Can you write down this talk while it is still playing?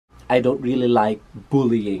I don't really like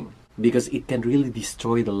bullying because it can really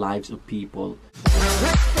destroy the lives of people.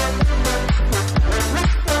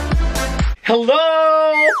 Hello!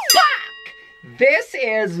 Back! This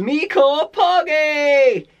is Miko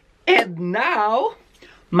Pogi! And now,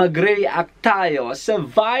 magre-react tayo sa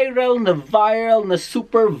viral na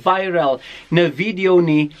super viral na video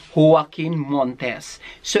ni JOAQUIN Montes.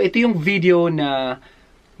 So ito yung video na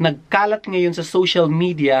nagkalat ngayon sa social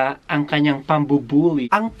media ang kanyang pambubully.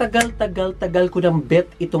 Ang tagal ko ng bet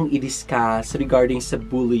itong i-discuss regarding sa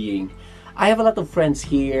bullying. I have a lot of friends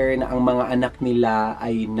here na ang mga anak nila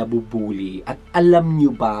ay nabubully. At alam nyo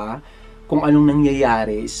ba kung anong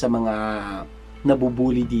nangyayari sa mga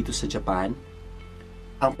nabubully dito sa Japan?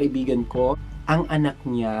 Ang kaibigan ko, ang anak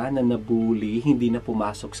niya na nabully, hindi na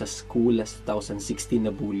pumasok sa school last 2016 na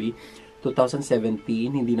bully.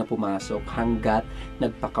 2017, hindi na pumasok hanggat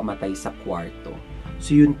nagpakamatay sa kwarto.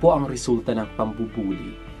 So yun po ang resulta ng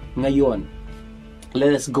pambubuli. Ngayon,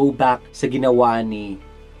 let us go back sa ginawa ni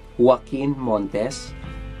JOAQUIN Montes.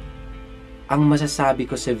 Ang masasabi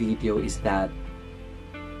ko sa video is that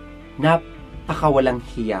napakawalang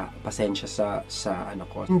hiya, pasensya sa ano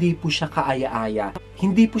ko. Hindi po siya kaaya-aya.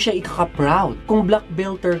 Hindi po siya ikaka-proud. Kung black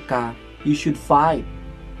belter ka, you should fight.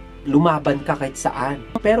 Lumaban ka kahit saan.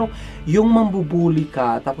 Pero yung mambubuli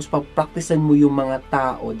ka, tapos pagpraktisan mo yung mga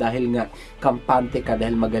tao dahil nga kampante ka,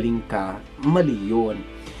 dahil magaling ka, mali yun.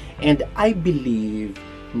 And I believe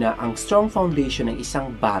na ang strong foundation ng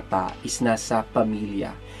isang bata is nasa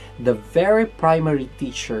pamilya. The very primary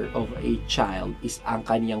teacher of a child is ang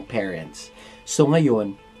kaniyang parents. So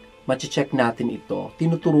ngayon, mache-check natin ito.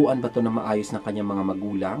 Tinuturuan ba ito na maayos ng kanyang mga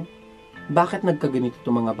magulang? Bakit nagkaganito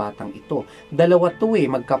itong mga batang ito? Dalawa to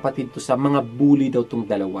magkapatid to sa mga bully daw tong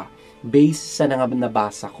dalawa. Based sa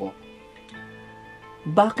nabasa ko.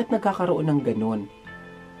 Bakit nagkakaroon ng ganon?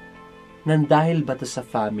 Nandahil ba to sa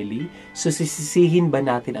family? So sisisihin ba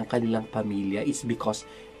natin ang kanilang pamilya? It's because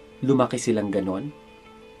lumaki silang ganon?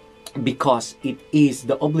 Because it is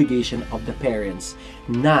the obligation of the parents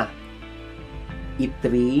na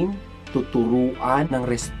i-train, tuturuan ng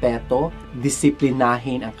respeto,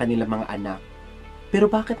 disiplinahin ang kanilang mga anak.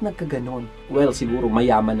 Pero bakit nagkaganon? Well, siguro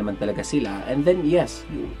mayaman naman talaga sila. And then, yes,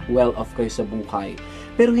 well off kayo sa buhay.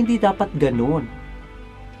 Pero hindi dapat ganon.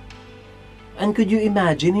 And could you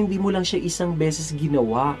imagine, hindi mo lang siya isang beses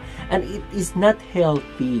ginawa. And it is not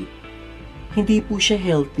healthy. Hindi po siya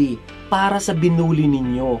healthy para sa binuli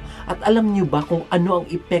ninyo. At alam nyo ba kung ano ang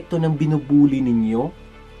epekto ng binubuli ninyo?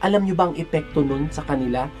 Alam nyo ba ang epekto nun sa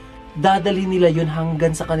kanila? Dadali nila yun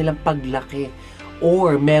hanggang sa kanilang paglaki.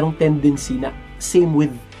 Or merong tendency na same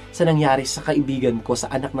with sa nangyari sa kaibigan ko, sa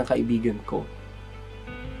anak ng kaibigan ko.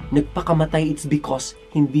 Nagpakamatay, it's because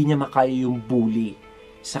hindi niya makaya yung bully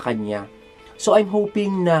sa kanya. So I'm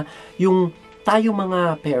hoping na yung tayo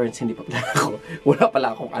mga parents, hindi pa pala ako, wala pala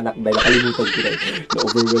akong anak dahil nakalimutan ko na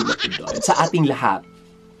overwhelmed ako doon. Sa ating lahat,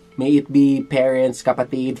 may it be parents,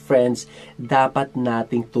 kapatid, friends, dapat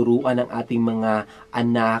nating turuan ang ating mga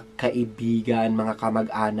anak, kaibigan, mga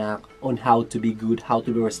kamag-anak on how to be good, how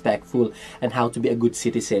to be respectful, and how to be a good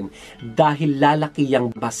citizen. Dahil lalaki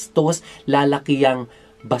yang bastos, lalaki yang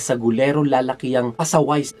basagulero, lalaki yang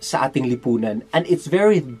pasaway sa ating lipunan. And it's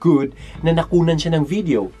very good na nakunan siya ng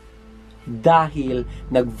video. Dahil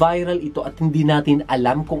nag-viral ito at hindi natin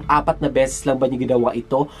alam kung 4 na beses lang ba niya ginawa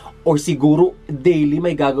ito or siguro daily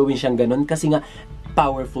may gagawin siyang ganun kasi nga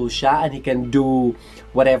powerful siya and he can do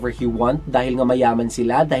whatever he want dahil nga mayaman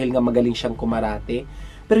sila, dahil nga magaling siyang kumarate.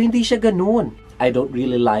 Pero hindi siya ganun. I don't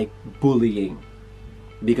really like bullying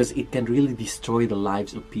because it can really destroy the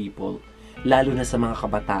lives of people. Lalo na sa mga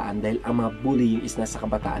kabataan dahil ang mga bullying is nasa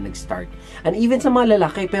kabataan nag-start. And even sa mga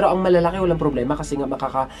lalaki, pero ang malalaki walang problema kasi nga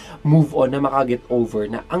makaka-move on na makaget over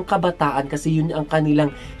na ang kabataan kasi yun ang kanilang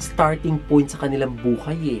starting point sa kanilang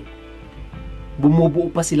buhay Bumubuo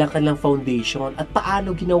pa silang kanilang foundation at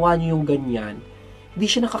paano ginawa niyo yung ganyan? Hindi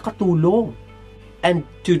siya nakakatulong. And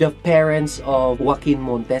to the parents of JOAQUIN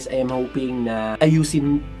Montes, I am hoping na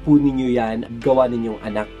ayusin po ninyo yan, gawa ninyong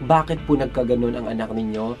anak. Bakit po nagkaganon ang anak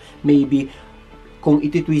ninyo? Maybe, kung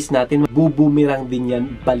ititwist natin, bubumirang din yan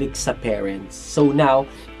balik sa parents. So now,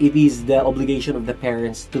 it is the obligation of the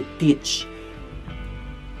parents to teach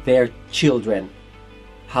their children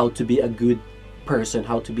how to be a good person,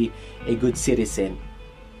 how to be a good citizen.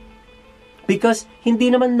 Because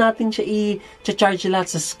hindi naman natin siya i-charge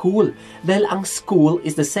lahat sa school. Dahil ang school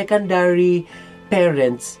is the secondary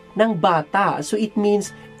parents ng bata. So it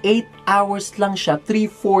means 8 hours lang siya,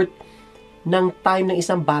 3/4 ng time ng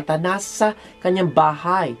isang bata nasa kanyang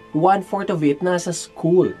bahay. 1/4 of it nasa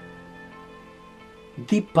school.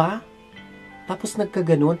 Diba? tapos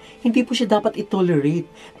nagkaganon, hindi po siya dapat i-tolerate.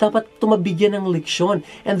 Dapat tumabigyan ng leksyon.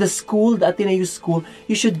 And the school, the Ateneo School,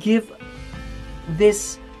 you should give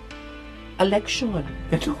this a lection.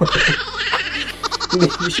 Ganon.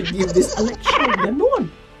 You should give this a lection. Ganon.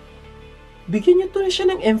 Bigyan niyo to na siya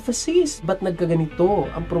ng emphasis. Ba't nagkaganito?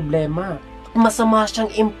 Ang problema. Masama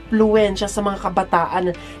siyang impluensya sa mga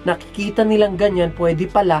kabataan. Nakikita nilang ganyan, pwede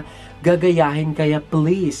pala gagayahin. Kaya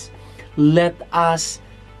please, let us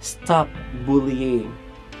stop bullying.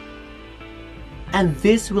 And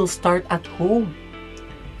this will start at home.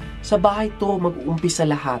 Sa bahay to, mag-uumpisa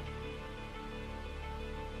lahat.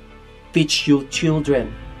 Teach your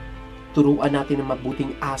children. Turuan natin ng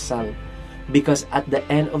mabuting asal. Because at the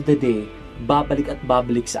end of the day, babalik at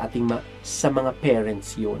babalik sa ating sa mga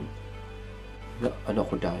parents yun. Ano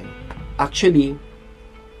ko, Day? Actually,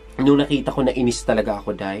 nung nakita ko na inis talaga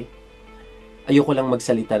ako, Day, ayoko lang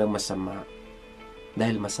magsalita ng masama.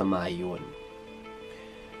 Dahil masama yun.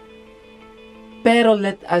 Pero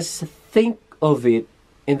let us think of it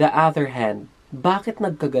in the other hand. Bakit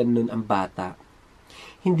nagkaganon ang bata?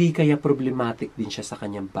 Hindi kaya problematic din siya sa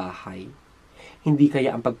kanyang bahay? Hindi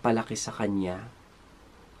kaya ang pagpalaki sa kanya?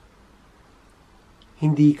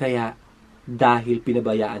 Hindi kaya dahil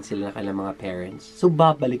pinabayaan sila ng kanilang mga parents? So,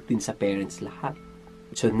 babalik din sa parents lahat.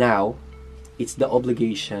 So now, it's the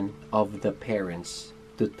obligation of the parents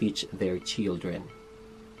to teach their children.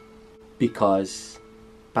 Because,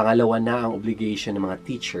 pangalawa na ang obligation ng mga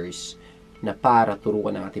teachers na para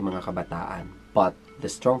turuan ang ating mga kabataan. But, the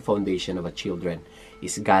strong foundation of a children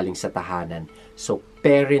is galing sa tahanan. So,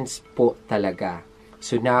 parents po talaga.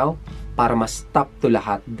 So now, para ma-stop to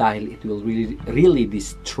lahat dahil it will really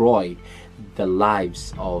destroy the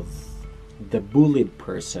lives of the bullied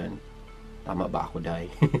person. Tama ba ako, Day?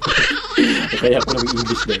 Kaya ako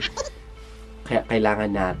nag-English din. Kaya kailangan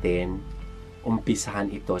natin umpisahan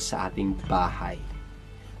ito sa ating bahay.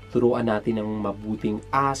 Turuan natin ng mabuting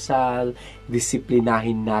asal,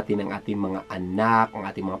 disiplinahin natin ang ating mga anak, ang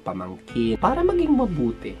ating mga pamangkin, para maging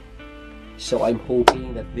mabuti. So I'm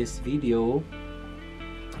hoping that this video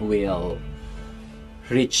will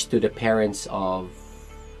reach to the parents of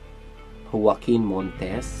JOAQUIN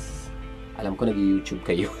Montes. Alam ko nag-YouTube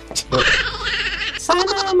kayo.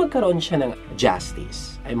 Sana magkaroon siya ng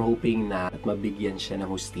justice. I'm hoping na at mabigyan siya ng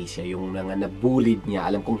hustisya yung mga nabullied niya.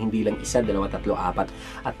 Alam kong hindi lang isa, dalawa, tatlo, apat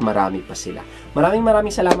at marami pa sila.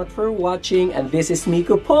 Maraming salamat for watching, and this is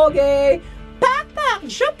Miko Poge! Backpack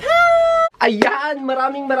Japan! Ayan,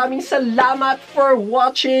 maraming salamat for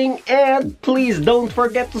watching, and please don't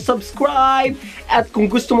forget to subscribe. At kung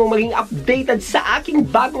gusto mong maging updated sa aking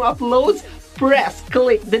bagong uploads,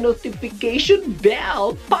 click the notification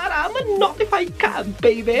bell para ma-notify ka,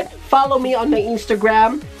 baby. Follow me on my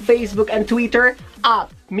Instagram, Facebook, and Twitter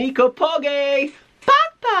at Miko Poge.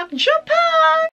 Backpack Japan!